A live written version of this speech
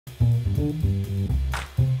Hi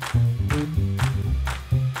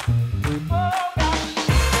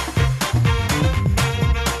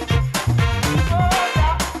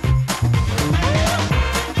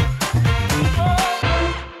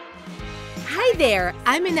there,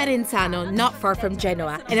 I'm in Arenzano, not far from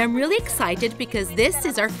Genoa, and I'm really excited because this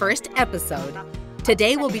is our first episode.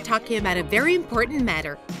 Today we'll be talking about a very important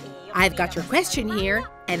matter. I've got your question here,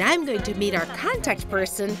 and I'm going to meet our contact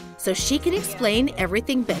person so she can explain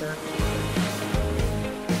everything better.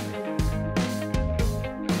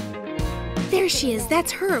 There she is,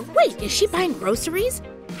 that's her. Wait, is she buying groceries?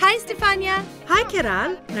 Hi, Stefania. Hi,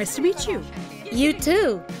 Queralt. Nice to meet you. You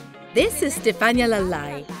too. This is Stefania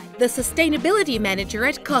Lalai, the Sustainability Manager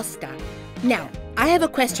at Costa. Now, I have a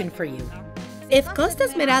question for you. If Costa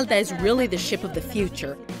Smeralda is really the ship of the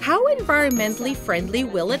future, how environmentally friendly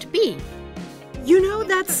will it be? You know,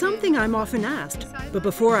 that's something I'm often asked. But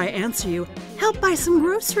before I answer you, help buy some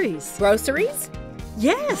groceries. Groceries?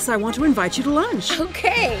 Yes, I want to invite you to lunch.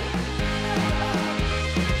 Okay.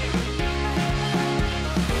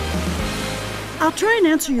 I'll try and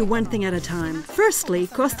answer you one thing at a time. Firstly,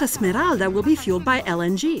 Costa Smeralda will be fueled by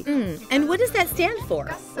LNG. And what does that stand for?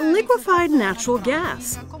 Liquefied natural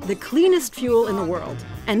gas, the cleanest fuel in the world.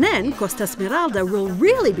 And then Costa Smeralda will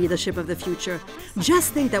really be the ship of the future.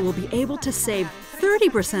 Just think that we'll be able to save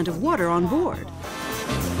 30% of water on board.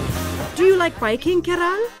 Do you like biking,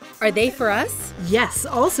 Queralt? Are they for us? Yes,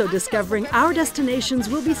 also discovering our destinations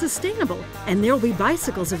will be sustainable, and there will be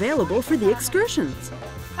bicycles available for the excursions.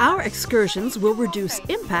 Our excursions will reduce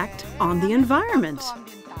impact on the environment.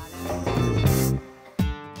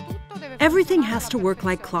 Everything has to work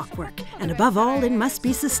like clockwork, and above all, it must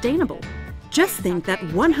be sustainable. Just think that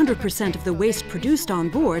 100% of the waste produced on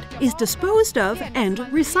board is disposed of and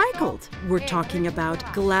recycled. We're talking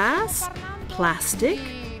about glass, plastic,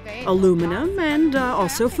 aluminum, and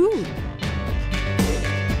also food.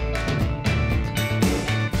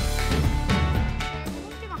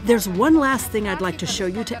 There's one last thing I'd like to show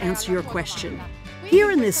you to answer your question. Here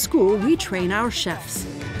in this school, we train our chefs.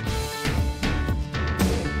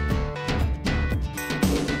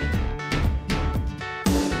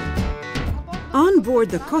 On board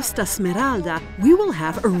the Costa Smeralda, we will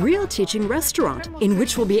have a real teaching restaurant in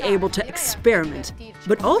which we'll be able to experiment,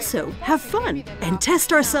 but also have fun and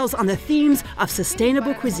test ourselves on the themes of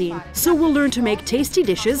sustainable cuisine. So we'll learn to make tasty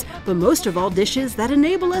dishes, but most of all dishes that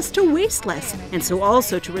enable us to waste less, and so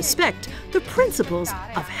also to respect the principles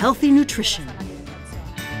of healthy nutrition.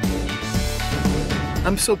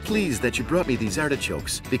 I'm so pleased that you brought me these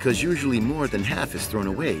artichokes, because usually more than half is thrown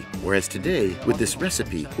away, whereas today, with this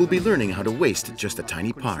recipe, we'll be learning how to waste just a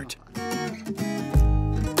tiny part.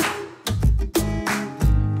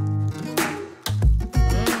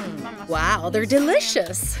 Wow, they're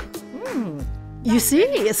delicious. You see,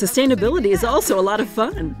 sustainability is also a lot of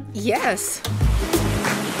fun. Yes.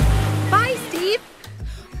 Bye, Steve.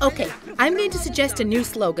 Okay, I'm going to suggest a new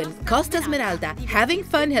slogan. Costa Smeralda, having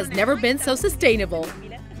fun has never been so sustainable.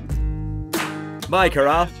 Bye,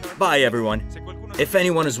 Queralt. Bye, everyone. If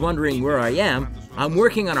anyone is wondering where I am, I'm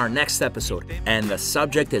working on our next episode, and the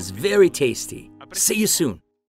subject is very tasty. See you soon.